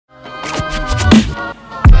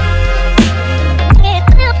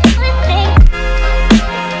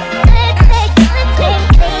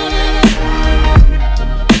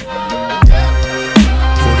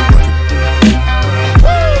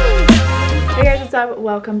what's up?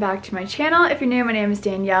 Welcome back to my channel. If you're new, my name is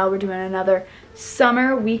Danielle. We're doing another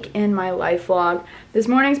summer week in my life vlog. This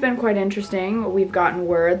morning's been quite interesting. We've gotten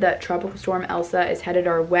word that Tropical Storm Elsa is headed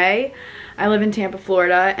our way. I live in Tampa,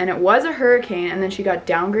 Florida, and it was a hurricane, and then she got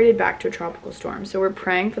downgraded back to a tropical storm. So we're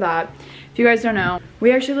praying for that. If you guys don't know,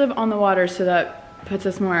 we actually live on the water, so that puts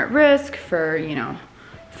us more at risk for, you know,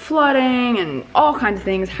 flooding and all kinds of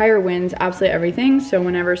things, higher winds, absolutely everything. So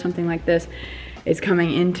whenever something like this is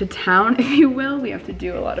coming into town, if you will, we have to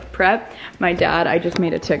do a lot of prep. My dad, I just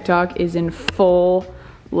made a TikTok, is in full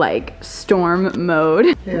like storm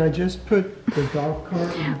mode. Yeah, I just put the golf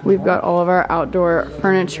cart in. We've got all of our outdoor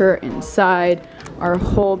furniture inside. Our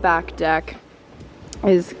whole back deck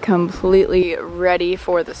is completely ready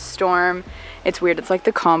for the storm. It's weird, it's like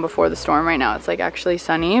the calm before the storm right now. It's like actually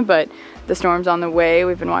sunny, but the storm's on the way.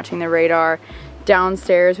 We've been watching the radar.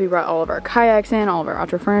 Downstairs, we brought all of our kayaks in, all of our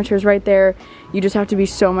outdoor furniture is right there. You just have to be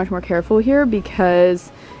so much more careful here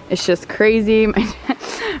because it's just crazy.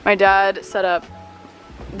 My dad set up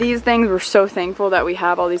these things. We're so thankful that we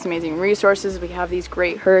have all these amazing resources. We have these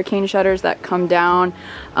great hurricane shutters that come down,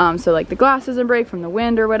 so like the glass doesn't break from the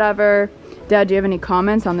wind or whatever. Dad, do you have any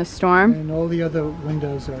comments on this storm? And all the other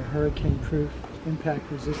windows are hurricane proof,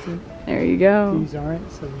 impact resistant. There you go. These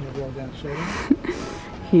aren't, so we have roll down shutters.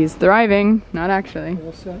 He's thriving, not actually.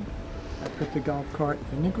 Also, I put the golf cart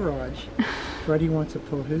in the garage. Freddie wants to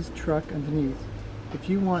pull his truck underneath. If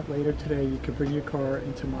you want later today, you can bring your car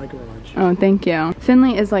into my garage. Oh, thank you.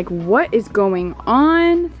 Finley is like, what is going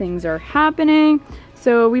on? Things are happening.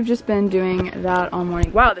 So we've just been doing that all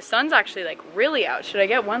morning. Wow, the sun's actually like really out. Should I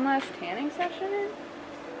get one last tanning session in?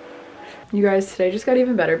 You guys, today just got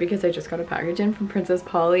even better because I just got a package in from Princess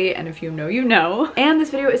Polly, and if you know, you know. And this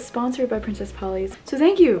video is sponsored by Princess Polly's. So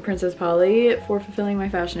thank you, Princess Polly, for fulfilling my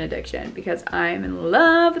fashion addiction because I'm in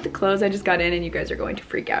love with the clothes I just got in and you guys are going to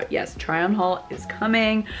freak out. Yes, try on haul is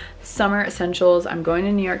coming. Summer essentials. I'm going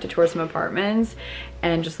to New York to tour some apartments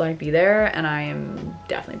and just like be there, and I am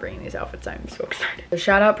definitely bringing these outfits. I'm so excited. So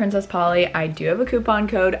shout out Princess Polly. I do have a coupon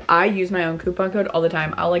code. I use my own coupon code all the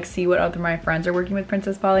time. I'll like see what other my friends are working with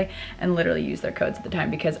Princess Polly and literally use their codes at the time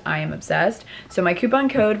because I am obsessed. So my coupon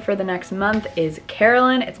code for the next month is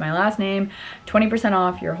Carolyn. It's my last name. 20%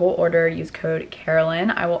 off your whole order. Use code Carolyn.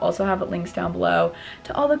 I will also have links down below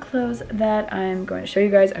to all the clothes that I'm going to show you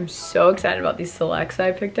guys. I'm so excited about these selects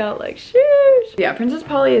I picked out. Like, sheesh. Yeah, Princess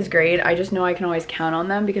Polly is great. I just know I can always count on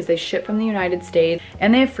them because they ship from the United States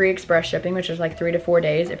and they have free express shipping, which is like 3 to 4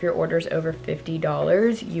 days if your order is over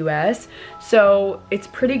 $50 US. So it's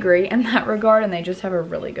pretty great in that regard, and they just have a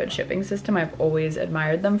really good shipping system. I've always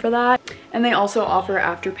admired them for that. And they also offer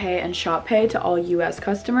Afterpay and Shop Pay to all US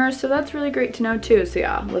customers, so that's really great to know too. So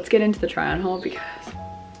yeah, let's get into the try on haul because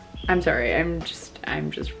I'm sorry, I'm just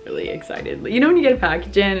really excited. You know when you get a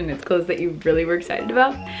package in and it's clothes that you really were excited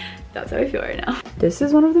about? That's how I feel right now. This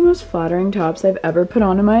is one of the most flattering tops I've ever put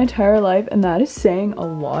on in my entire life, and that is saying a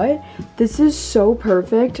lot. This is so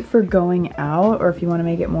perfect for going out, or if you want to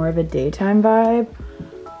make it more of a daytime vibe.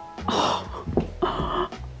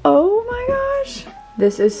 Oh my gosh.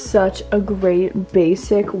 This is such a great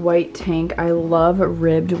basic white tank. I love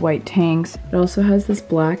ribbed white tanks. It also has this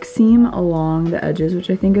black seam along the edges, which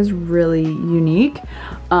I think is really unique.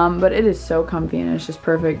 But it is so comfy and it's just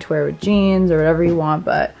perfect to wear with jeans or whatever you want,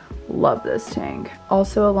 but love this tank.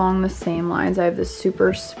 Also along the same lines, I have this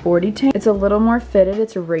super sporty tank. It's a little more fitted.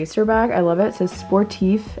 It's a racer back. I love it. It says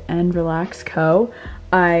Sportif and Relax Co.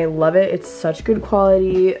 I love it. It's such good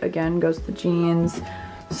quality. Again, goes with the jeans.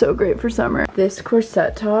 So great for summer. This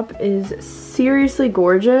corset top is seriously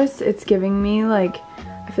gorgeous. It's giving me like,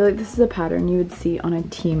 I feel like this is a pattern you would see on a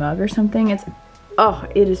tea mug or something. It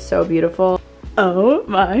is so beautiful. Oh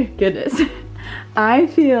my goodness. I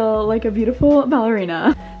feel like a beautiful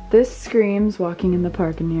ballerina. This screams walking in the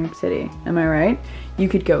park in New York City. Am I right? You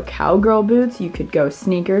could go cowgirl boots, you could go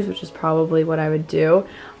sneakers, which is probably what I would do.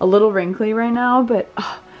 A little wrinkly right now, but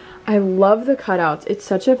I love the cutouts. It's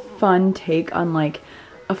such a fun take on like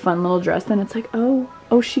a fun little dress. Then it's like, oh,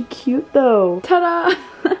 she cute though. Ta-da!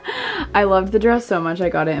 I loved the dress so much. I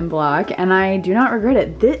got it in black and I do not regret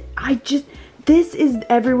it. This is,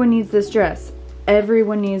 everyone needs this dress.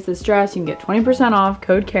 Everyone needs this dress. You can get 20% off,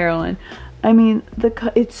 code Carolyn. I mean,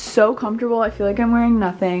 it's so comfortable. I feel like I'm wearing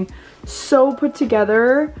nothing. So put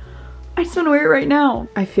together. I just want to wear it right now.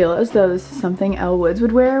 I feel as though this is something Elle Woods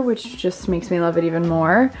would wear, which just makes me love it even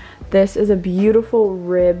more. This is a beautiful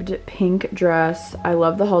ribbed pink dress. I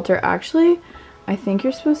love the halter. Actually, I think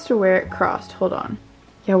you're supposed to wear it crossed. Hold on.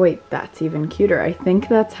 Yeah, wait, that's even cuter. I think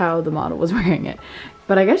that's how the model was wearing it.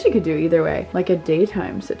 But I guess you could do either way, like a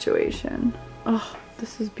daytime situation. Oh,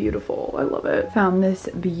 This is beautiful. I love it. Found this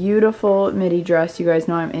beautiful midi dress. You guys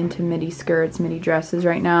know I'm into midi skirts, midi dresses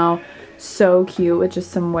right now. So cute with just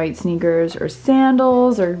some white sneakers or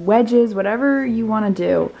sandals or wedges, whatever you want to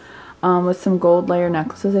do. With some gold layer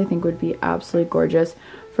necklaces, I think would be absolutely gorgeous.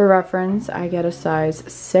 For reference, I get a size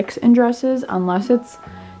 6 in dresses, unless it's,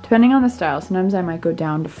 depending on the style, sometimes I might go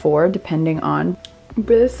down to 4, depending on.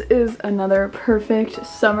 This is another perfect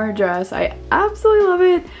summer dress. I absolutely love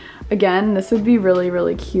it. Again, this would be really,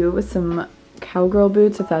 really cute with some cowgirl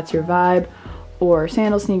boots if that's your vibe, or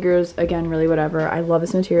sandal sneakers, again, really whatever. I love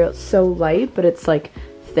this material. It's so light, but it's like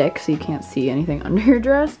thick so you can't see anything under your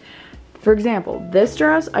dress. For example, this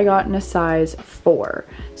dress I got in a size 4.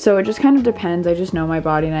 So it just kind of depends. I just know my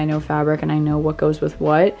body and I know fabric and I know what goes with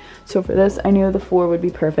what. So for this, I knew the 4 would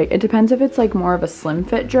be perfect. It depends if it's like more of a slim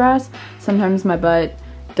fit dress. Sometimes my butt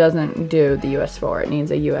doesn't do the US 4, it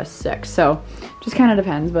needs a US 6. So just kind of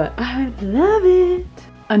depends, but I love it.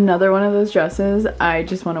 Another one of those dresses I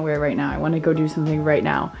just want to wear right now. I want to go do something right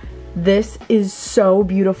now. This is so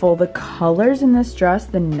beautiful. The colors in this dress,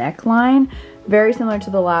 the neckline, very similar to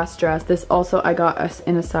the last dress. This also I got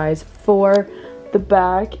in a size 4. The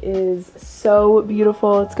back is so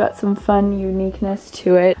beautiful. It's got some fun uniqueness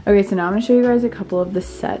to it. Okay, so now I'm gonna show you guys a couple of the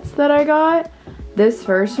sets that I got. This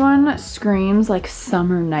first one screams like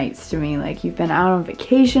summer nights to me. Like you've been out on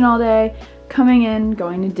vacation all day, coming in,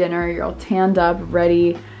 going to dinner, you're all tanned up,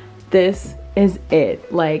 ready. This is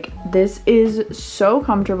it. Like this is so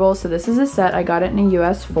comfortable. So this is a set. I got it in a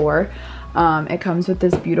US 4. It comes with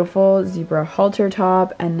this beautiful zebra halter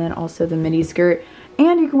top and then also the midi skirt,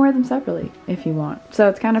 and you can wear them separately if you want. So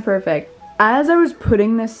it's kind of perfect. As I was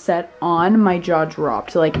putting this set on, my jaw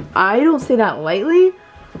dropped. Like I don't say that lightly.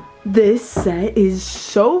 This set is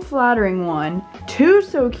so flattering, 1, 2,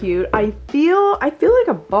 so cute. I feel like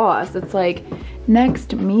a boss. It's like,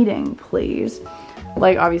 next meeting, please.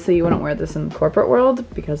 Like, obviously you wouldn't wear this in the corporate world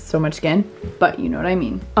because so much skin, but you know what I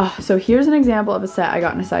mean. So here's an example of a set I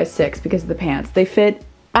got in a size 6 because of the pants. They fit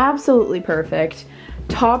absolutely perfect.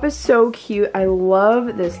 Top is so cute. I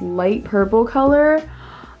love this light purple color.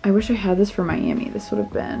 I wish I had this for Miami. This would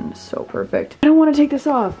have been so perfect. I don't want to take this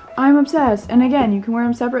off. I'm obsessed. And again, you can wear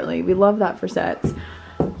them separately. We love that for sets.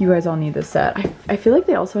 You guys all need this set. I feel like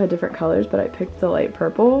they also had different colors, but I picked the light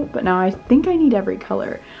purple. But now I think I need every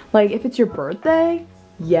color. Like if it's your birthday,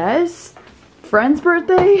 yes. Friend's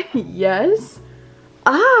birthday, yes.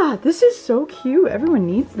 This is so cute. Everyone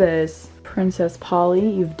needs this. Princess Polly,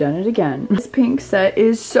 you've done it again. This pink set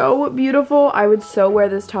is so beautiful. I would so wear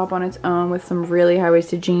this top on its own with some really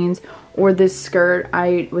high-waisted jeans, or this skirt.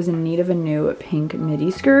 I was in need of a new pink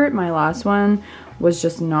midi skirt. My last one was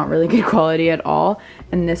just not really good quality at all,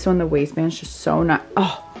 and this one, the waistband's just so nice.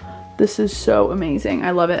 Oh, this is so amazing.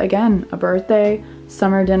 I love it. Again, a birthday,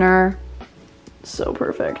 summer dinner, so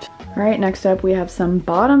perfect. All right, next up we have some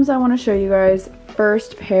bottoms I want to show you guys.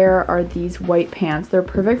 First pair are these white pants. They're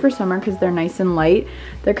perfect for summer because they're nice and light.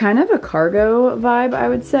 They're kind of a cargo vibe, I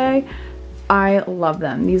would say. I love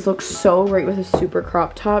them. These look so great with a super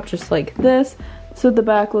crop top, just like this. So the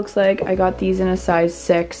back looks like. I got these in a size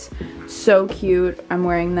 6. So cute. I'm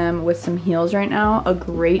wearing them with some heels right now. A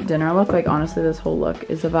great dinner look. Like honestly, this whole look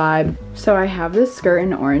is a vibe. So I have this skirt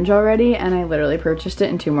in orange already, and I literally purchased it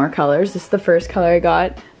in 2 more colors. This is the first color I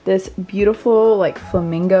got. This beautiful like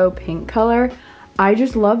flamingo pink color. I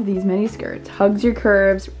just love these mini skirts. Hugs your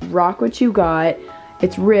curves, rock what you got.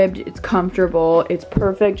 It's ribbed, it's comfortable, it's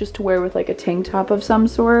perfect just to wear with like a tank top of some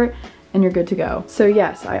sort, and you're good to go. So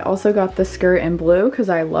yes, I also got the skirt in blue because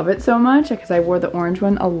I love it so much, because I wore the orange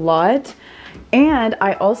one a lot. And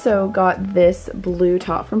I also got this blue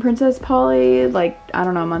top from Princess Polly, like, I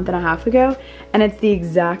don't know, a month and a half ago. And it's the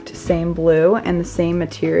exact same blue and the same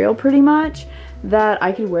material pretty much, that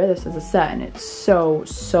I could wear this as a set, and it's so,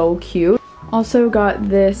 so cute. Also got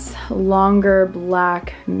this longer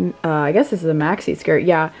black, I guess this is a maxi skirt,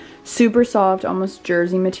 yeah. Super soft, almost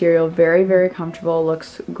jersey material, very, very comfortable.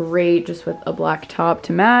 Looks great just with a black top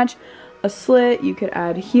to match. A slit, you could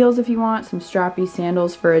add heels if you want, some strappy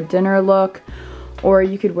sandals for a dinner look, or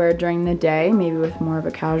you could wear it during the day, maybe with more of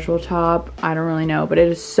a casual top. I don't really know, but it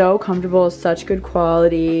is so comfortable, such good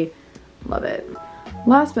quality. Love it.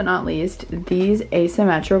 Last but not least, these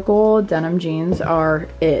asymmetrical denim jeans are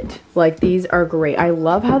it. Like, these are great. I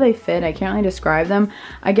love how they fit. I can't really describe them.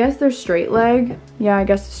 I guess they're straight leg. Yeah, I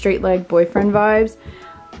guess straight leg boyfriend vibes.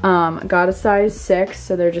 Got a size 6,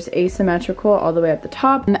 so they're just asymmetrical all the way up the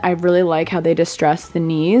top. And I really like how they distress the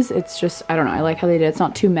knees. It's just, I don't know, I like how they did it. It's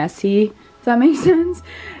not too messy. Does that make sense?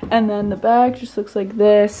 And then the back just looks like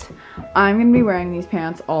this. I'm gonna be wearing these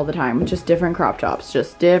pants all the time, just different crop tops,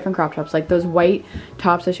 Like those white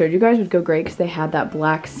tops I showed you guys would go great because they had that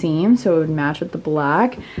black seam, so it would match with the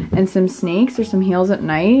black, and some snakes or some heels at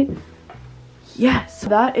night. Yes,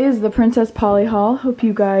 that is the Princess Polly haul. Hope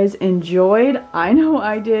you guys enjoyed. I know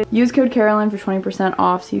I did. Use code Carolyn for 20%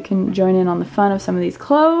 off so you can join in on the fun of some of these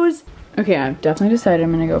clothes. Okay, I've definitely decided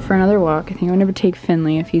I'm gonna go for another walk. I think I'm gonna take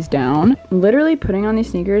Finley if he's down. Literally putting on these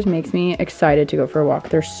sneakers makes me excited to go for a walk.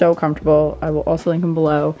 They're so comfortable. I will also link them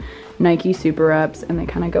below. Nike Super Reps, and they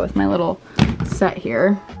kind of go with my little set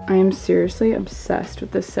here. I am seriously obsessed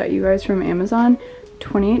with this set, you guys, from Amazon.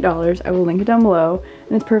 $28. I will link it down below,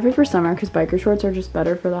 and it's perfect for summer because biker shorts are just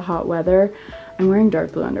better for the hot weather. I'm wearing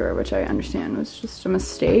dark blue underwear, which I understand was just a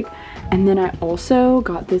mistake. And then I also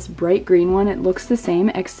got this bright green one. It looks the same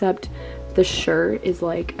except the shirt is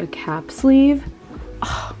like a cap sleeve.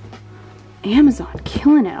 Oh, Amazon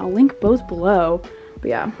killing it. I'll link both below. But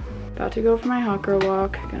yeah, about to go for my hot girl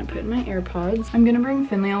walk. Gonna put in my AirPods. I'm gonna bring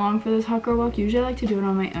Finley along for this hot girl walk. Usually I like to do it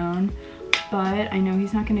on my own, but I know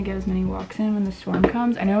he's not gonna get as many walks in when the storm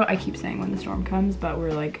comes. I know I keep saying when the storm comes, but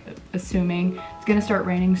we're like assuming it's gonna start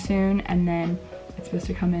raining soon, and then it's supposed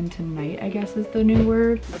to come in tonight, I guess is the new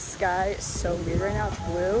word. The sky is so weird right now. It's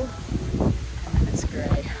blue and then it's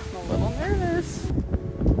gray. I'm a little nervous.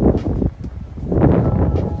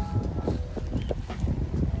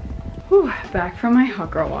 Whew, back from my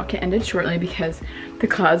hot girl walk. It ended shortly because the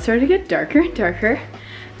clouds started to get darker and darker,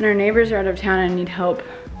 and our neighbors are out of town and need help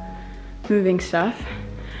moving stuff.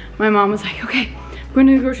 My mom was like, okay, I'm going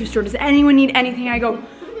to the grocery store. Does anyone need anything? I go,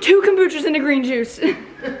 2 kombuchas and a green juice.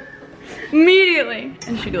 Immediately.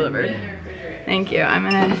 And she delivered. Thank you. I'm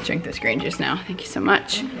gonna drink this green juice now. Thank you so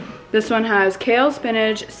much. This one has kale,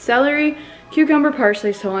 spinach, celery, cucumber,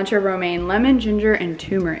 parsley, cilantro, romaine, lemon, ginger, and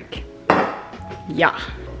turmeric. Yeah.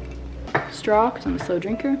 Straw, because I'm a slow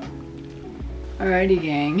drinker. Alrighty,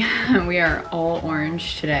 gang. We are all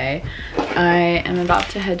orange today. I am about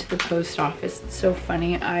to head to the post office. It's so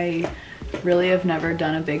funny. I really have never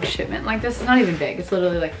done a big shipment like this. It's not even big. It's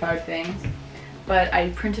literally like 5 things. But I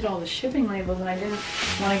printed all the shipping labels and I didn't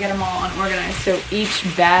want to get them all unorganized. So each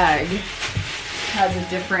bag has a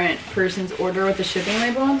different person's order with the shipping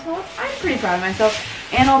label on top. I'm pretty proud of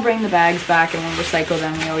myself. And I'll bring the bags back and we'll recycle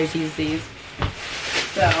them. We always use these.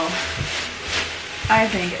 So I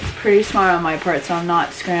think it's pretty smart on my part, so I'm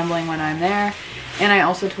not scrambling when I'm there. And I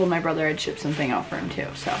also told my brother I'd ship something out for him too.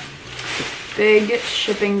 So big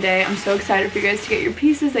shipping day. I'm so excited for you guys to get your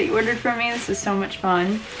pieces that you ordered from me. This is so much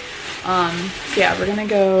fun. So yeah, we're gonna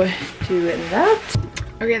go do that.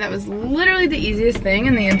 Okay, that was literally the easiest thing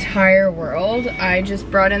in the entire world. I just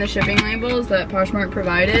brought in the shipping labels that Poshmark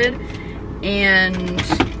provided, and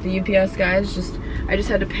the UPS guys I just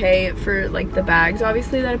had to pay for like the bags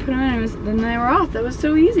obviously that I put them in, then they were off. That was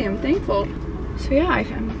so easy. I'm thankful. So yeah,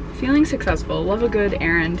 I'm feeling successful. Love a good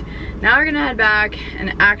errand. Now we're gonna head back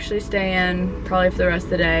and actually stay in probably for the rest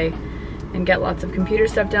of the day and get lots of computer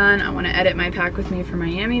stuff done. I want to edit my pack with me for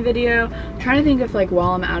Miami video. I'm trying to think of like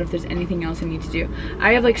while I'm out if there's anything else I need to do.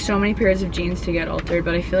 I have like so many pairs of jeans to get altered,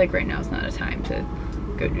 but I feel like right now is not a time to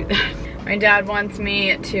go do that. My dad wants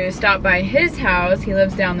me to stop by his house. He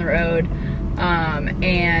lives down the road,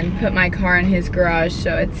 and put my car in his garage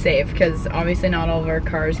so it's safe, because obviously not all of our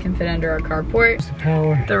cars can fit under our carport.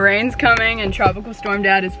 Power. The rain's coming and Tropical Storm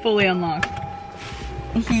Dad is fully unlocked.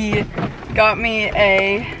 He got me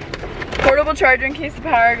a portable charger in case the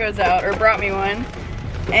power goes out, or brought me one,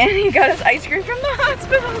 and he got his ice cream from the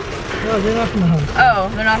hospital. No, they're not from the hospital. Oh,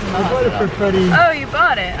 they're not from the hospital. I bought it for Freddie. Oh, you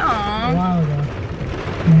bought it. Aww. A while ago.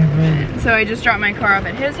 So I just dropped my car off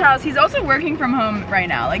at his house. He's also working from home right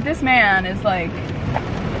now. Like, this man is like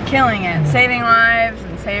killing it, saving lives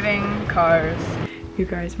and saving cars. You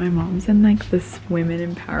guys, my mom's in like this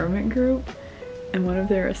women empowerment group, and one of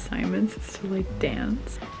their assignments is to like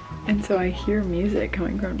dance. And so I hear music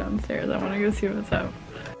coming from downstairs. I want to go see what's up.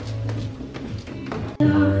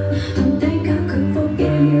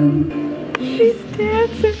 She's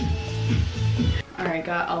dancing. Alright,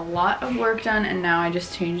 got a lot of work done, and now I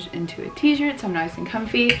just changed into a t-shirt, so I'm nice and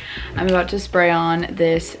comfy. I'm about to spray on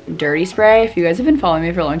this dirty spray. If you guys have been following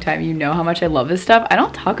me for a long time, you know how much I love this stuff. I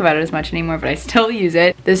don't talk about it as much anymore, but I still use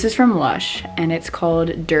it. This is from Lush, and it's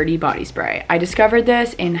called Dirty Body Spray. I discovered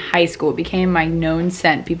this in high school. It became my known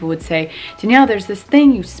scent. People would say, Danielle, there's this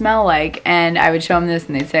thing you smell like, and I would show them this,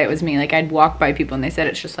 and they'd say it was me. Like, I'd walk by people, and they said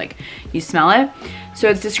it's just like, you smell it. So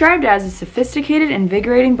it's described as a sophisticated,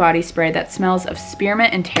 invigorating body spray that smells of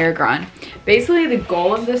spearmint and tarragon. Basically, the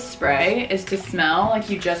goal of this spray is to smell like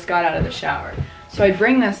you just got out of the shower. So I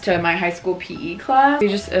bring this to my high school PE class.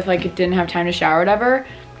 If like it didn't have time to shower or whatever,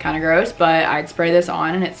 kind of gross, but I'd spray this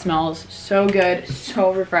on and it smells so good,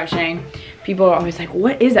 so refreshing. People are always like,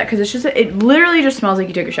 what is that? Because it's just, it literally just smells like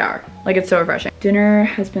you took a shower. Like, it's so refreshing. Dinner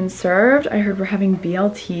has been served. I heard we're having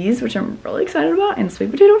BLTs, which I'm really excited about, and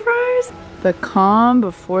sweet potato fries. The calm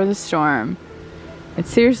before the storm. It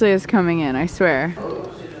seriously is coming in, I swear.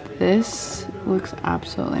 This looks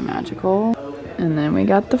absolutely magical. And then we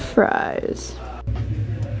got the fries.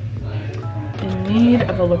 In need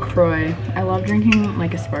of a LaCroix. I love drinking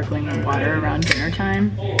like a sparkling water around dinner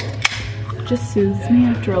time. Just soothes me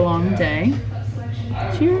after a long day.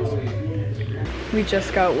 Cheers. We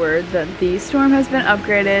just got word that the storm has been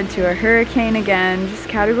upgraded to a hurricane again, just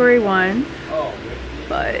category 1.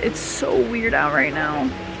 But it's so weird out right now.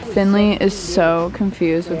 Finley is so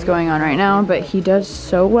confused what's going on right now, but he does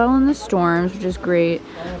so well in the storms, which is great.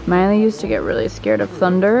 Miley used to get really scared of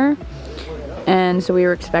thunder, and so we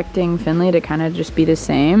were expecting Finley to kind of just be the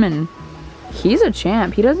same, and he's a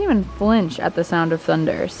champ. He doesn't even flinch at the sound of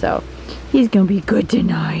thunder, so he's gonna be good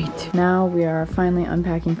tonight. Now we are finally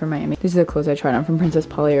unpacking for Miami. These are the clothes I tried on from Princess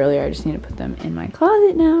Polly earlier. I just need to put them in my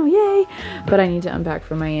closet now, yay! But I need to unpack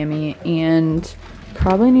for Miami and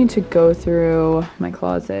probably need to go through my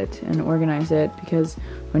closet and organize it, because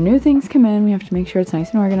when new things come in, we have to make sure it's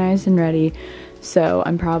nice and organized and ready. So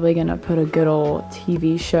I'm probably gonna put a good old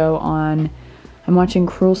TV show on. I'm watching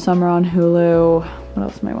Cruel Summer on Hulu. What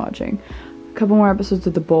else am I watching? A couple more episodes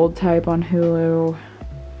of The Bold Type on Hulu.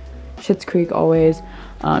 Schitt's Creek always.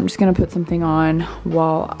 I'm just gonna put something on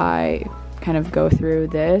while I kind of go through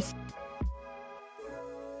this.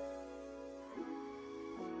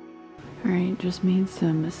 Alright, just made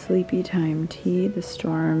some sleepy time tea. The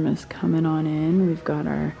storm is coming on in. We've got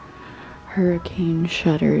our hurricane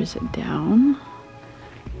shutters down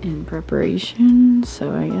in preparation,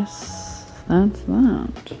 so I guess that's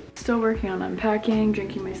that. Still working on unpacking,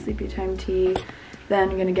 drinking my sleepy time tea, then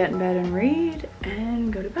I'm gonna get in bed and read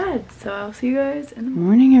and go to bed. So I'll see you guys in the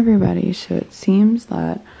morning, everybody. So it seems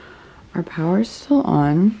that our power's still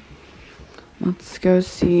on. Let's go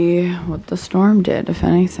see what the storm did, if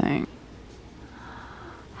anything.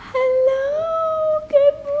 Hello,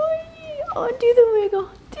 good morning. Oh, do the wiggle,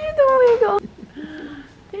 do the wiggle.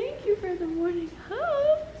 Thank you for the morning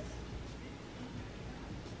hugs.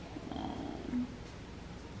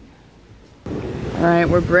 Alright,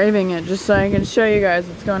 we're braving it just so I can show you guys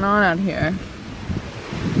what's going on out here.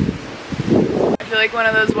 I feel like one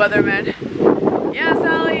of those weathermen. Yeah,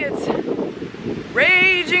 Sally, it's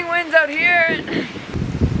raging winds out here.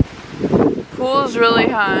 Pool's really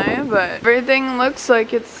high, but everything looks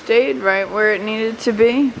like it stayed right where it needed to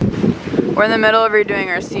be. We're in the middle of redoing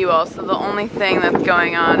our seawall, so the only thing that's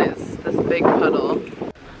going on is this big puddle.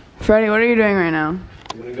 Freddie, what are you doing right now?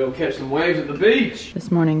 I'm gonna go catch some waves at the beach.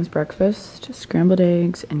 This morning's breakfast, scrambled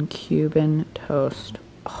eggs and Cuban toast.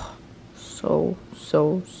 Oh,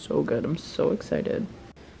 so good. I'm so excited.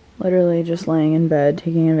 Literally just laying in bed,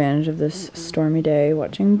 taking advantage of this stormy day,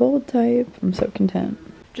 watching Bold Type. I'm so content.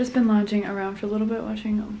 Just been lounging around for a little bit,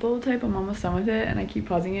 watching Bold Type. I'm almost done with it, and I keep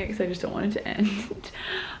pausing it because I just don't want it to end.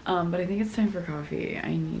 But I think it's time for coffee.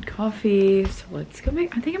 I need coffee, so let's go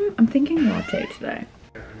make. I'm thinking latte today.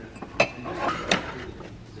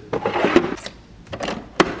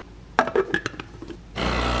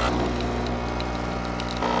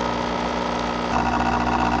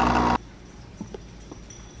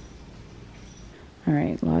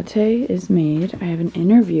 Alright, latte is made. I have an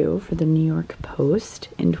interview for the New York Post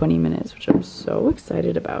in 20 minutes, which I'm so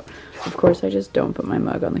excited about. Of course, I just don't put my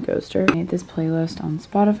mug on the coaster. I made this playlist on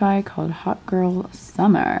Spotify called Hot Girl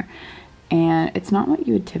Summer. And it's not what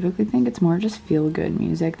you would typically think. It's more just feel-good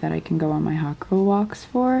music that I can go on my hot girl walks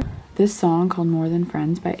for. This song called More Than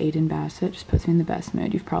Friends by Aiden Bassett just puts me in the best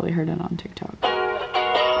mood. You've probably heard it on TikTok.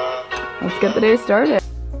 Let's get the day started.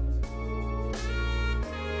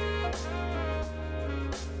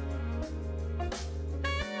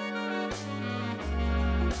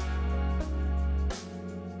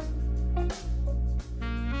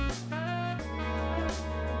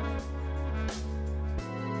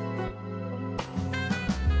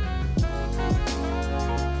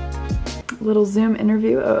 Little Zoom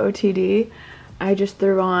interview, OOTD. I just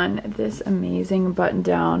threw on this amazing button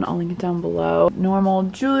down. I'll link it down below. Normal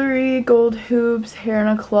jewelry, gold hoops, hair in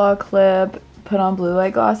a claw clip, put on blue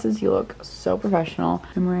light glasses, you look so professional.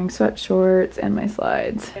 I'm wearing sweat shorts and my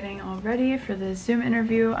slides. Getting all ready for this Zoom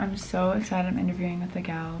interview. I'm so excited. I'm interviewing with a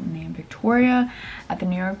gal named Victoria at the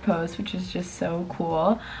New York Post, which is just so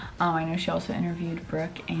cool. I know she also interviewed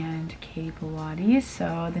Brooke and Katie Pilates,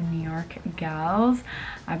 so the New York gals.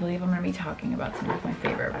 I believe I'm going to be talking about some of my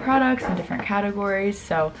favorite products in different categories,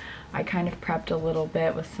 so I kind of prepped a little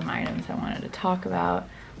bit with some items I wanted to talk about.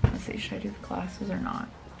 Let's see, should I do the glasses or not?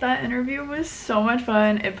 That interview was so much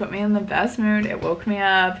fun. It put me in the best mood. It woke me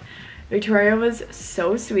up. Victoria was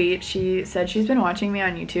so sweet. She said she's been watching me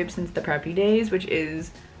on YouTube since the preppy days, which is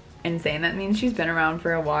insane. That means she's been around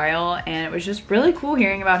for a while, and it was just really cool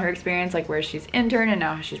hearing about her experience, like where she's interned and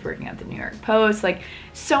now she's working at the New York Post. Like,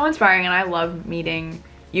 so inspiring, and I love meeting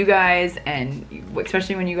you guys, and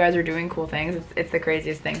especially when you guys are doing cool things. It's the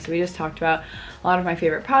craziest thing. So we just talked about a lot of my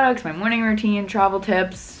favorite products, my morning routine, travel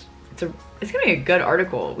tips. It's gonna be a good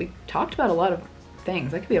article. We talked about a lot of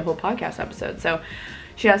things. That could be a whole podcast episode. So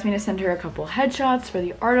she asked me to send her a couple headshots for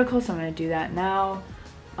the article, so I'm gonna do that now.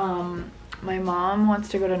 My mom wants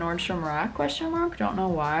to go to Nordstrom Rack, ? Don't know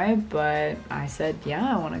why, but I said,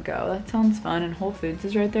 yeah, I wanna go. That sounds fun, and Whole Foods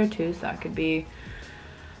is right there too, so that could be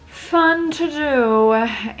fun to do.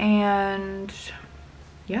 And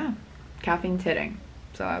yeah, caffeine's hitting.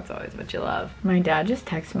 So that's always what you love. My dad just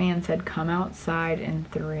texted me and said, come outside in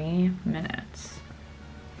 3 minutes.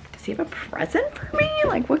 Does he have a present for me?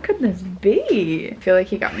 Like, what could this be? I feel like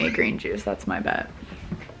he got me a green juice. That's my bet.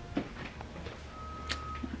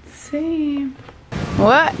 Let's see.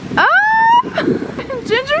 What? Ah!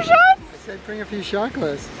 Ginger shots? I said bring a few shot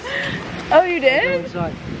glasses. Oh, you did?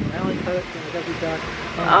 Inside. I only cut it and I got you back.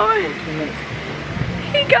 Oh, 2 minutes.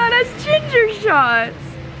 He got us ginger shots.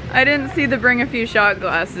 I didn't see the bring a few shot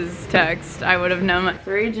glasses text. I would have known.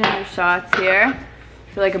 3 ginger shots here.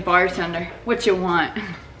 I feel like a bartender. What you want? Do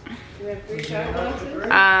we have 3 shot glasses?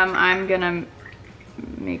 I'm gonna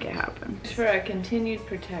make it happen. For a continued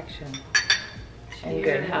protection and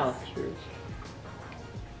good health.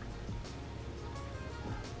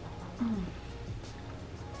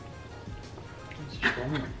 That's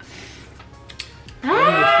strong.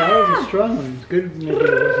 That was a strong one. It's good maybe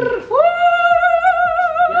it wasn't.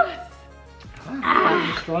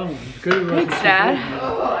 Strong one. It's good. Thanks,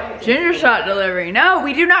 Dad. Ginger shot delivery. No,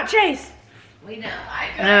 we do not chase. We know.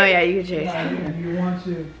 Oh yeah, you can chase. If you want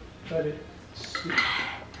to, but it.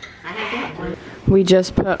 We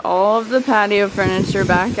just put all of the patio furniture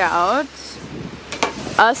back out.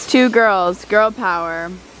 Us 2 girls, girl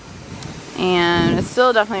power. And it's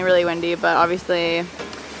still definitely really windy, but obviously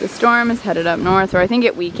the storm is headed up north, or I think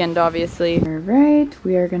it weakened, obviously. All right,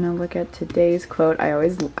 we are gonna look at today's quote. I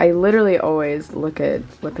literally always look at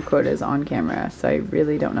what the quote is on camera, so I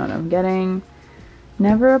really don't know what I'm getting.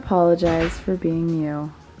 Never apologize for being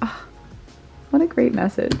you. Oh, what a great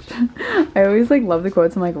message. I always like love the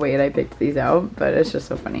quotes. I'm like, wait, I picked these out, but it's just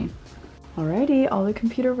so funny. Alrighty, all the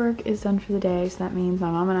computer work is done for the day, so that means my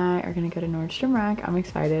mom and I are gonna go to Nordstrom Rack. I'm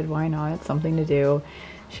excited. Why not? It's something to do.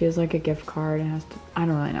 She has like a gift card and has to, I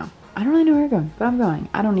don't really know. I don't really know where we're going, but I'm going.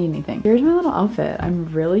 I don't need anything. Here's my little outfit. I'm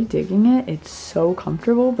really digging it. It's so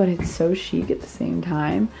comfortable, but it's so chic at the same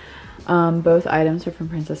time. Both items are from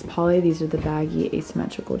Princess Polly. These are the baggy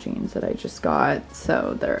asymmetrical jeans that I just got,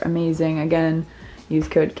 so they're amazing. Again, use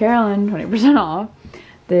code Carolyn, 20% off.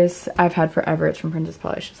 This I've had forever. It's from Princess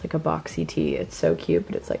Polly. It's just like a boxy tee. It's so cute,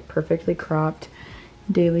 but it's like perfectly cropped.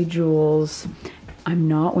 Daily jewels. I'm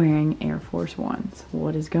not wearing Air Force Ones.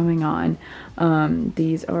 What is going on?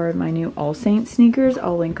 These are my new All Saints sneakers.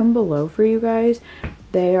 I'll link them below for you guys.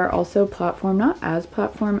 They are also platform, not as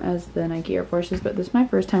platform as the Nike Air Forces, but this is my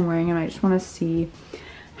first time wearing them. I just want to see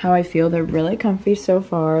how I feel. They're really comfy so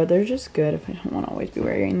far. They're just good if I don't want to always be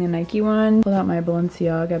wearing the Nike one. Pull out my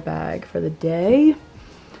Balenciaga bag for the day.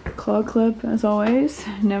 Claw clip as always.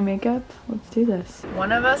 No makeup. Let's do this.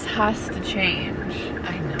 One of us has to change.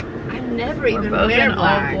 I know. I never We're even both wear in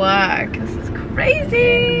all black. This is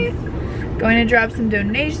crazy. Going to drop some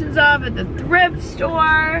donations off at the thrift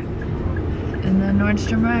store. And then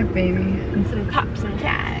Nordstrom Rack, baby. And some cups and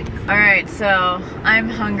tags. Alright, so I'm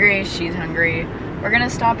hungry. She's hungry. We're gonna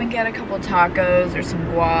stop and get a couple tacos or some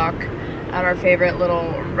guac at our favorite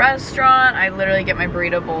little restaurant. I literally get my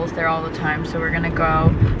burrito bowls there all the time, so we're gonna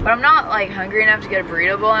go. But I'm not like hungry enough to get a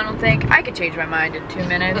burrito bowl, I don't think. I could change my mind in 2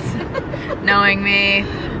 minutes, knowing me.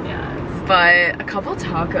 Yes. But a couple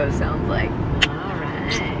tacos sounds like.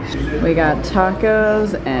 Alright. We got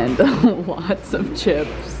tacos and lots of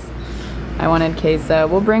chips. I wanted queso.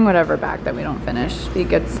 We'll bring whatever back that we don't finish. Be a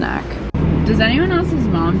good snack. Does anyone else's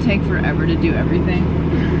mom take forever to do everything?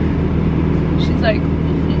 She's like,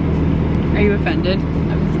 are you offended?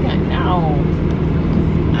 I'm just gonna know.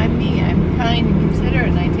 Oh. I'm me. I'm kind and considerate,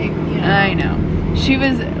 and I take, you know. I know. She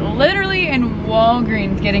was literally in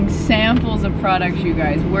Walgreens getting samples of products, you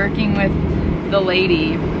guys, working with the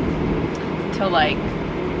lady to like,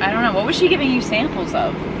 I don't know, what was she giving you samples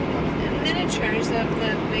of? Miniatures of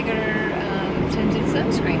the bigger tinted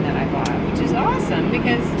sunscreen that I bought, which is awesome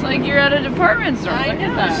because It's like you're at a department store. I Look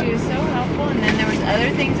know, at that. she was so helpful, and then there was other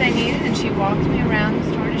things I needed, and she walked me around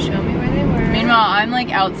the store to show me where they were. Meanwhile, I'm like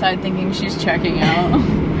outside thinking she's checking out.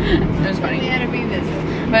 It was We funny. had a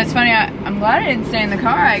revisit. But it's funny, I'm glad I didn't stay in the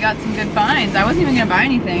car. I got some good finds. I wasn't even gonna buy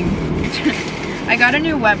anything. I got a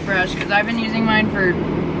new wet brush because I've been using mine for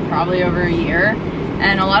probably over a year.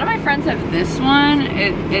 And a lot of my friends have this one.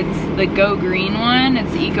 It's the Go Green one.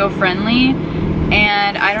 It's eco-friendly.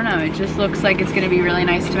 And I don't know, it just looks like it's gonna be really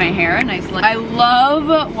nice to my hair. I love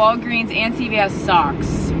Walgreens and CVS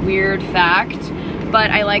socks. Weird fact. But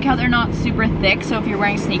I like how they're not super thick, so if you're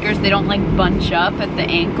wearing sneakers, they don't like bunch up at the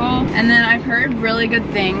ankle. And then I've heard really good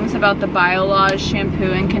things about the Biolage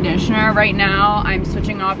shampoo and conditioner. Right now, I'm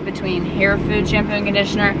switching off between Hair Food shampoo and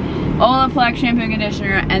conditioner, Olaplex shampoo and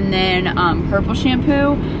conditioner, and then Purple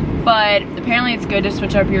shampoo. But apparently it's good to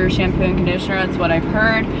switch up your shampoo and conditioner, that's what I've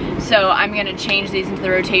heard. So I'm gonna change these into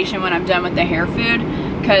the rotation when I'm done with the Hair Food,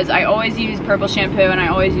 because I always use Purple shampoo and I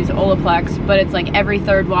always use Olaplex, but it's like every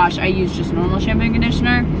third wash I use just normal shampoo and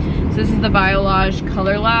conditioner. So this is the Biolage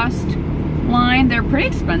Color Last line. They're pretty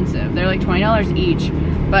expensive. They're like $20 each,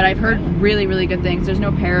 but I've heard really, really good things. There's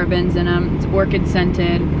no parabens in them. It's orchid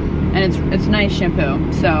scented, and it's nice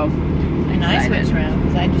shampoo. So And I switch around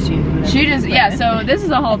because I just use whatever. she just, yeah, so this is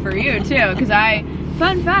a haul for you too, because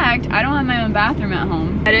fun fact, I don't have my own bathroom at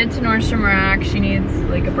home. Headed to Nordstrom Rack. She needs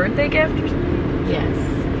like a birthday gift or something. Yes,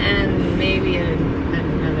 and maybe a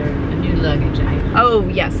new luggage item. Oh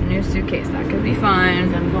yes, a new suitcase, that could be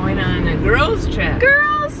fun. I'm going on a girls trip.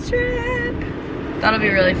 Girls trip. That'll be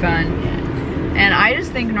really fun. And I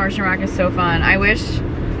just think Nordstrom Rack is so fun. I wish,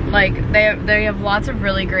 like, they have lots of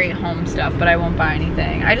really great home stuff, but I won't buy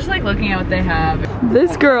anything. I just like looking at what they have.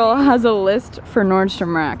 This girl has a list for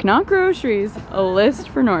Nordstrom Rack. Not groceries, a list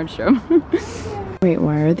for Nordstrom. Wait,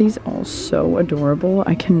 why are these all so adorable?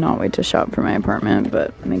 I cannot wait to shop for my apartment, but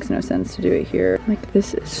it makes no sense to do it here. Like,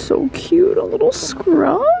 this is so cute, a little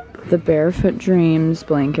scrub. The Barefoot Dreams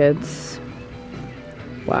blankets.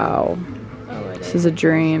 Wow. This is a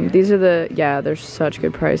dream. These are the, yeah, there's such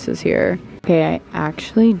good prices here. Okay, I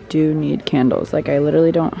actually do need candles. Like, I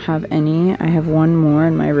literally don't have any. I have one more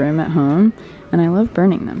in my room at home, and I love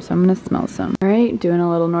burning them, so I'm gonna smell some. All right, doing a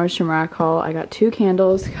little Nordstrom Rack haul. I got 2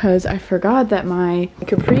 candles because I forgot that my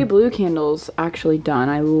Capri Blue candle's actually done.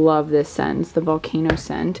 I love this scent. It's the volcano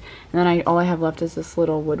scent. And then all I have left is this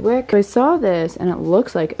little wood wick. So I saw this, and it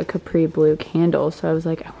looks like a Capri Blue candle, so I was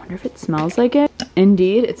like, I wonder if it smells like it.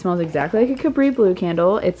 Indeed, it smells exactly like a Capri Blue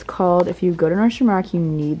candle. It's called, if you go to Nordstrom Rack, you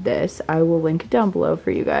need this. I will link it down below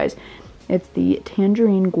for you guys. It's the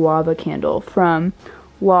Tangerine Guava candle from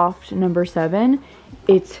Loft number 7.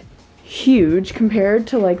 It's huge compared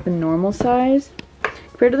to like the normal size.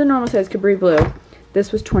 Compared to the normal size Capri Blue,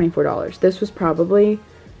 this was $24. This was probably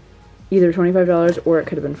either $25 or it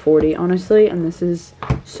could have been $40, honestly, and this is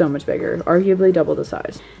so much bigger, arguably double the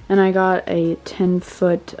size. And I got a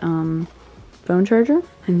 10-foot phone charger.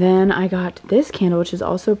 And then I got this candle, which is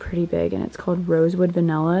also pretty big, and it's called Rosewood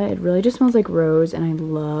Vanilla. It really just smells like rose, and I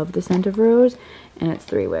love the scent of rose. And it's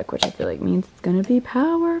 3-wick, which I feel like means it's gonna be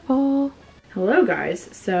powerful. Hello guys,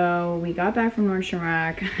 so we got back from Nordstrom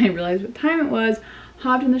Rack. I realized what time it was,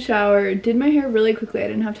 hopped in the shower, did my hair really quickly. I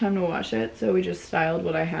didn't have time to wash it, so we just styled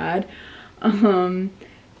what I had.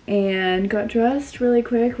 And got dressed really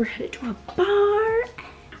quick. We're headed to a bar.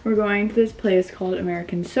 We're going to this place called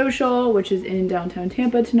American Social, which is in downtown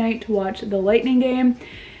Tampa tonight to watch the Lightning game.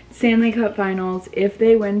 Stanley Cup Finals. If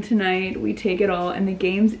they win tonight, we take it all, and the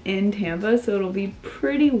game's in Tampa, so it'll be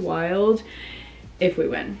pretty wild if we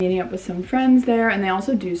win. Meeting up with some friends there, and they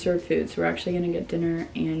also do serve food, so we're actually gonna get dinner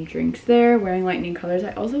and drinks there, wearing Lightning colors.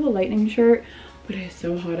 I also have a Lightning shirt, but it is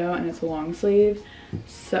so hot out and it's a long sleeve.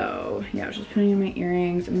 So yeah, I was just putting in my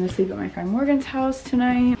earrings. I'm gonna sleep at my friend Morgan's house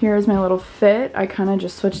tonight. Here's my little fit. I kind of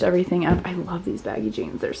just switched everything up. I love these baggy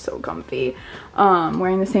jeans, they're so comfy.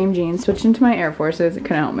 Wearing the same jeans, switched into my Air Forces. I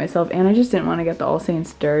couldn't help myself, and I just didn't want to get the All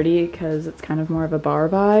Saints dirty because it's kind of more of a bar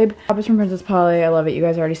vibe. Top is from Princess Polly. I love it. You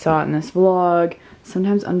guys already saw it in this vlog.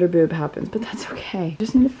 Sometimes under boob happens, but that's okay. I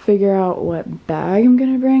just need to figure out what bag I'm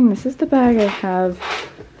gonna bring. This is the bag I have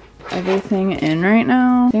everything in right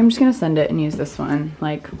now. I think I'm just gonna send it and use this one,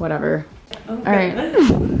 like whatever. Okay. All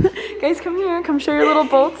right. Guys, come here, come show your little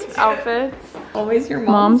Bolts outfits. Always your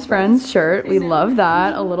mom's friend's shirt. We love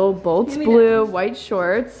that. A little Bolts blue, white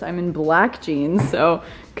shorts. I'm in black jeans, so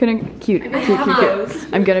couldn't cute.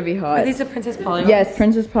 I'm gonna be hot. Are these a Princess Polly? Yes,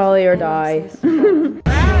 Princess Polly or die.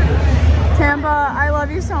 Tampa, I love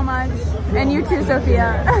you so much, and you too,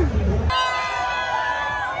 Sophia.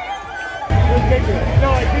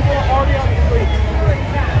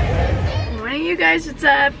 Morning, you guys. What's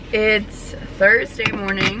up? It's Thursday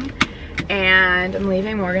morning, and I'm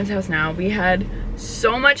leaving Morgan's house now. We had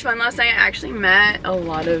so much fun last night. I actually met a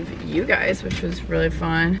lot of you guys, which was really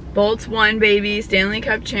fun. Bolts won, baby. Stanley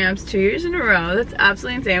Cup champs 2 years in a row. That's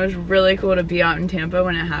absolutely insane. It was really cool to be out in Tampa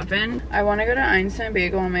when it happened. I want to go to Einstein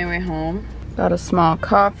Bagel on my way home. Got a small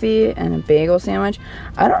coffee and a bagel sandwich.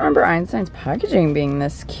 I don't remember Einstein's packaging being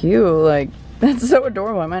this cute. Like, that's so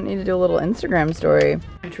adorable. I might need to do a little Instagram story.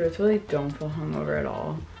 I truthfully don't feel hungover at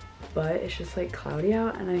all, but it's just like cloudy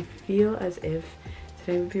out, and I feel as if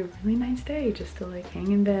today would be a really nice day just to like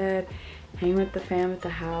hang in bed, hang with the fam at the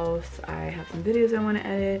house. I have some videos I want to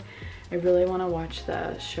edit. I really want to watch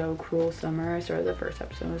the show Cruel Summer. I started the first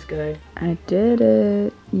episode, it was good. I did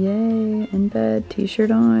it. Yay, in bed,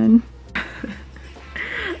 t-shirt on.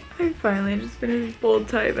 I finally just finished Bold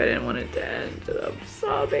Type. I didn't want it to end. I'm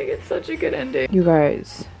sobbing. It's such a good ending. You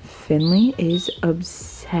guys, Finley is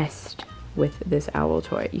obsessed with this owl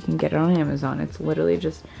toy. You can get it on Amazon. It's literally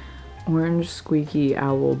just orange squeaky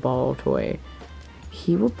owl ball toy.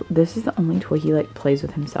 This is the only toy he like plays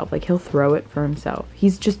with himself. Like, he'll throw it for himself.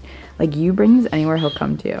 He's just like, you bring this anywhere, he'll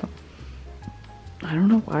come to you. I don't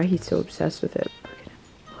know why he's so obsessed with it. Look at him.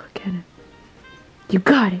 Look at him. You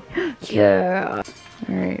got it. Yeah.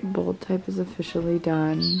 All right, Bold Type is officially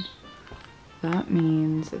done. That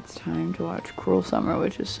means it's time to watch Cruel Summer,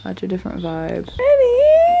 which is such a different vibe. Ready?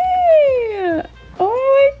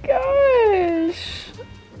 Oh my gosh.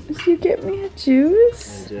 Did you get me a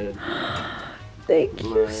juice? I did. Thank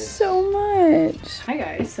you so much. Hi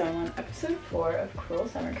guys, so I'm on episode 4 of Cruel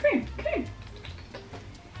Summer. Come here, come here.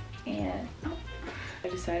 And I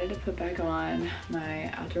decided to put back on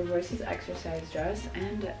my Outdoor Voices exercise dress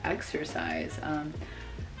and exercise.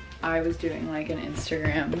 I was doing like an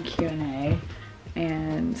Instagram Q&A,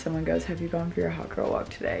 and someone goes, have you gone for your hot girl walk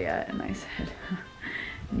today yet? And I said,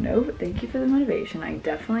 no, but thank you for the motivation. I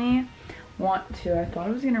definitely want to. I thought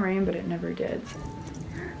it was gonna rain, but it never did.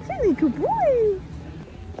 Really good boy.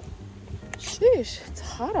 Sheesh, it's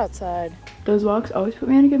hot outside. Those walks always put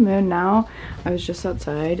me in a good mood. Now I was just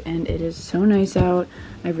outside and it is so nice out.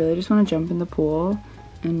 I really just want to jump in the pool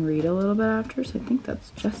and read a little bit after, so I think that's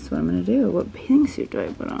just what I'm gonna do. What bathing suit do I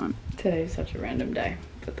put on? Today is such a random day,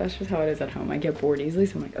 but that's just how it is at home. I get bored easily,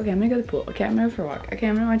 so I'm like, okay, I'm gonna go to the pool. Okay, I'm gonna go for a walk. Okay,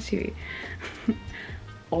 I'm gonna watch TV.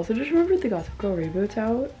 Also, just remembered the Gossip Girl reboot's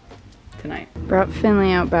out tonight. Brought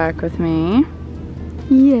Finley out back with me.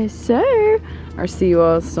 Yes, sir. Our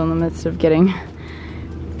seawall is still in the midst of getting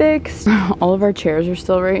fixed. All of our chairs are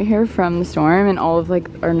still right here from the storm, and all of like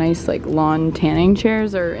our nice like lawn tanning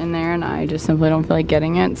chairs are in there, and I just simply don't feel like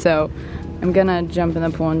getting it. So I'm gonna jump in the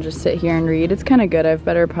pool and just sit here and read. It's kind of good. I have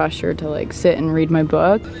better posture to like sit and read my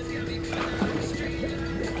book.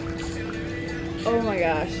 Oh my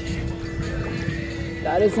gosh.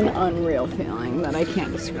 That is an unreal feeling that I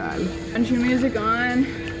can't describe. Country music on.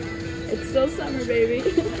 It's still summer, baby.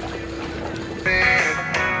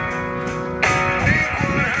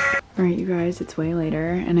 Alright, you guys, it's way later,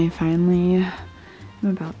 and I finally am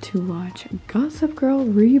about to watch Gossip Girl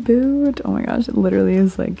reboot. Oh my gosh, it literally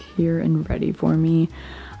is like here and ready for me.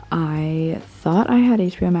 I thought I had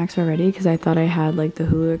HBO Max already because I thought I had like the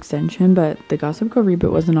Hulu extension, but the Gossip Girl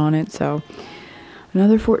reboot wasn't on it, so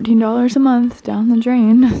another $14 a month down the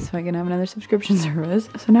drain so I can have another subscription service.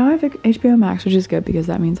 So now I have HBO Max, which is good because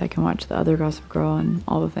that means I can watch the other Gossip Girl and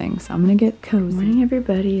all the things. So I'm gonna get cozy. Good morning,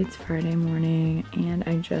 everybody. It's Friday morning, and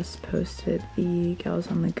I just posted the Gals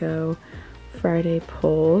on the Go Friday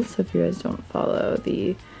poll. So if you guys don't follow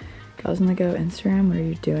the Gals on the Go Instagram, what are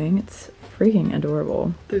you doing? It's freaking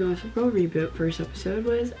adorable. The Gossip Girl reboot first episode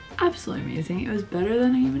was absolutely amazing. It was better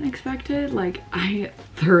than I even expected. Like, I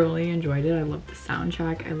thoroughly enjoyed it. I loved the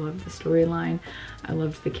soundtrack. I loved the storyline. I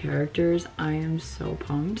loved the characters. I am so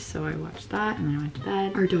pumped. So I watched that and then I went to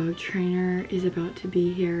bed. Our dog trainer is about to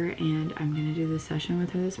be here, and I'm gonna do this session with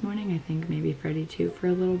her this morning. I think maybe Freddie too for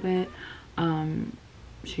a little bit.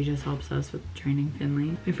 she just helps us with training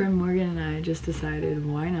Finley. My friend Morgan and I just decided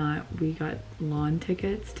why not. We got lawn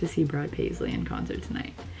tickets to see Brad Paisley in concert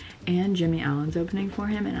tonight. And Jimmy Allen's opening for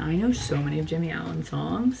him, and I know so many of Jimmy Allen's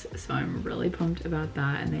songs, so I'm really pumped about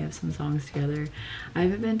that. And they have some songs together.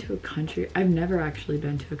 I've never actually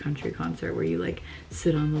been to a country concert where you like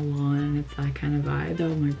sit on the lawn and it's that kind of vibe. So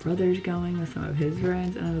my brother's going with some of his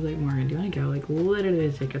friends, and I was like, Morgan, do you want to go? Like, literally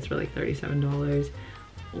the tickets were like $37.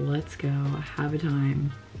 Let's go, have a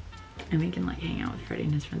time, and we can like hang out with Freddie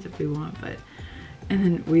and his friends if we want. But and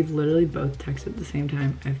then we literally both texted at the same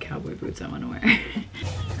time, I have cowboy boots I want to wear.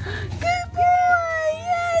 Good boy!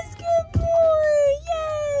 Yes, good boy!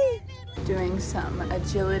 Yay! Doing some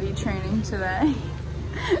agility training today.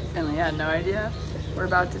 Finley had no idea. We're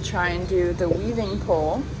about to try and do the weaving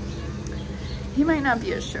pole. He might not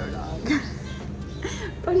be a show dog,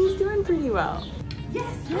 but he's doing pretty well.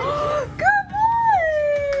 Yes! Good!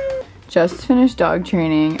 Just finished dog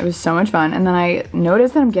training. It was so much fun. And then I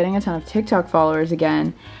noticed that I'm getting a ton of TikTok followers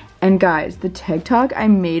again. And guys, the TikTok I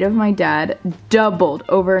made of my dad doubled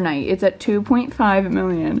overnight. It's at 2.5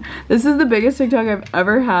 million. This is the biggest TikTok I've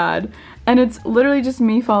ever had. And it's literally just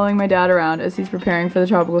me following my dad around as he's preparing for the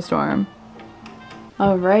tropical storm.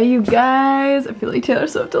 All right, you guys. I feel like Taylor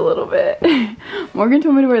Swift a little bit. Morgan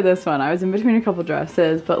told me to wear this one. I was in between a couple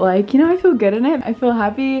dresses, but like, you know, I feel good in it. I feel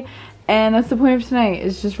happy. And that's the point of tonight,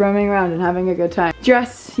 is just roaming around and having a good time.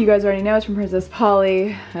 Dress, you guys already know, it's from Princess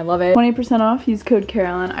Polly. I love it. 20% off, use code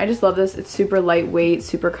Carolyn. I just love this. It's super lightweight,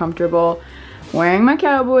 super comfortable. Wearing my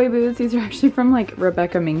cowboy boots. These are actually from like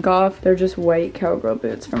Rebecca Minkoff. They're just white cowgirl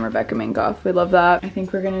boots from Rebecca Minkoff. We love that. I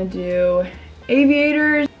think we're gonna do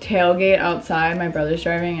aviators, tailgate outside. My brother's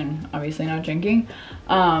driving and obviously not drinking.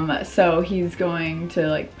 So he's going to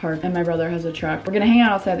like park, and my brother has a truck. We're gonna hang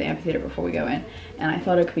out outside the amphitheater before we go in, and I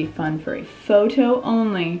thought it could be fun for a photo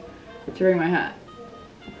only to bring my hat.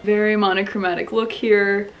 Very monochromatic look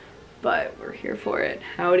here, but we're here for it.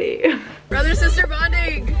 Howdy. Brother sister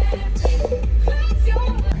bonding.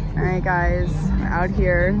 All right guys, we're out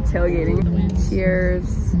here tailgating.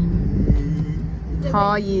 Cheers.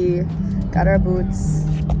 Tayah. Got our boots.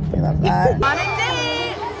 We love that. On a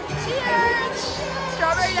date! Cheers!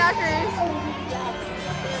 Strawberry daiquiris.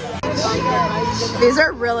 These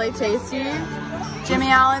are really tasty. Jimmy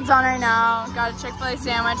Allen's on right now. Got a Chick-fil-A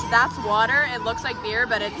sandwich. That's water. It looks like beer,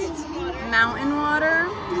 but it's mountain water.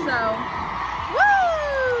 So, woo!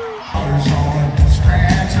 Alright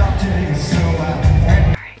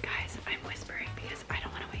guys, I'm whispering because I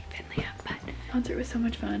don't want to wake Finley up, but the concert was so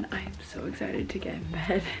much fun. I'm so excited to get in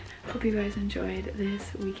bed. Hope you guys enjoyed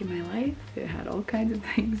this week in my life. It had all kinds of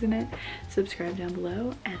things in it. Subscribe down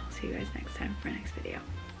below, and I'll see you guys next time for our next video.